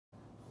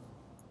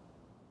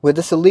With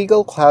the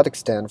Celigo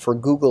CloudExtend for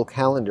Google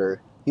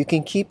Calendar, you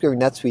can keep your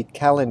NetSuite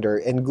calendar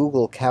and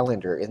Google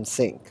Calendar in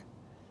sync.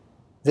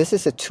 This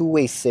is a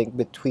two-way sync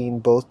between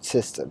both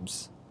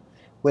systems.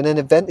 When an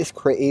event is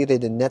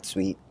created in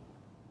NetSuite,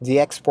 the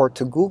export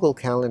to Google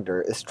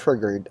Calendar is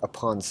triggered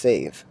upon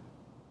save.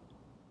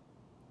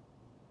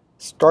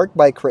 Start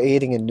by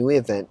creating a new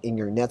event in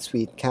your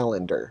NetSuite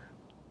calendar.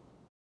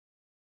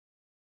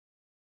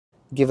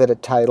 Give it a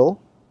title,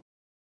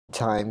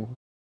 time,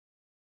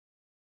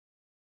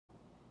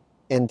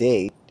 and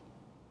date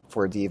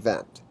for the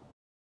event.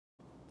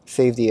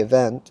 Save the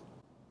event.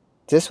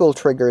 This will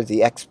trigger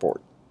the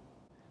export.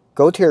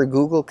 Go to your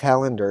Google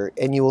Calendar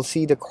and you will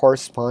see the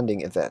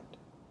corresponding event.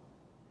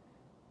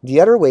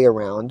 The other way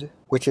around,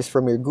 which is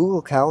from your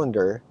Google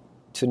Calendar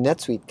to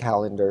NetSuite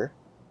Calendar,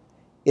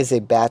 is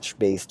a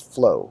batch-based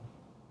flow.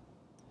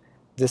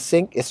 The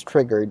sync is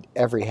triggered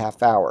every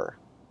half hour.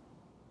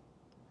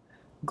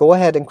 Go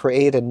ahead and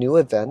create a new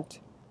event,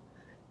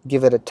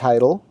 give it a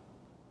title,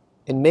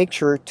 and make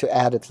sure to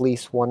add at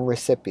least one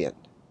recipient.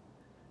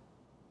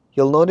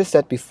 You'll notice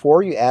that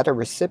before you add a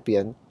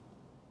recipient,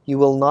 you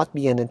will not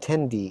be an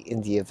attendee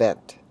in the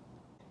event.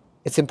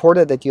 It's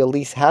important that you at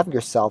least have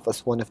yourself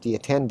as one of the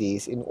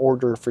attendees in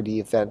order for the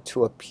event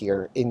to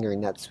appear in your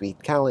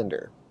NetSuite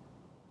calendar.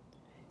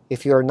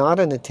 If you are not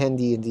an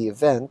attendee in the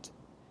event,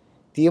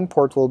 the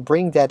import will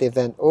bring that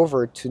event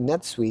over to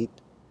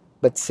NetSuite,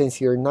 but since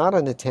you're not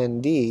an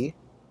attendee,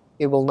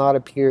 it will not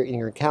appear in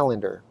your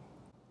calendar.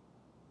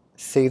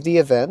 Save the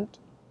event.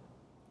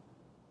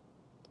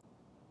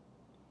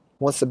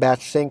 Once the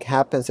batch sync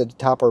happens at the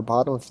top or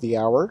bottom of the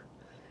hour,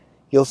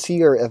 you'll see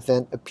your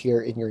event appear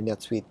in your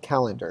NetSuite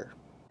calendar.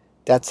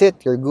 That's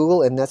it, your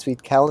Google and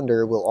NetSuite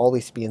calendar will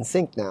always be in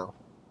sync now.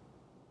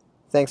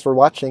 Thanks for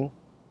watching.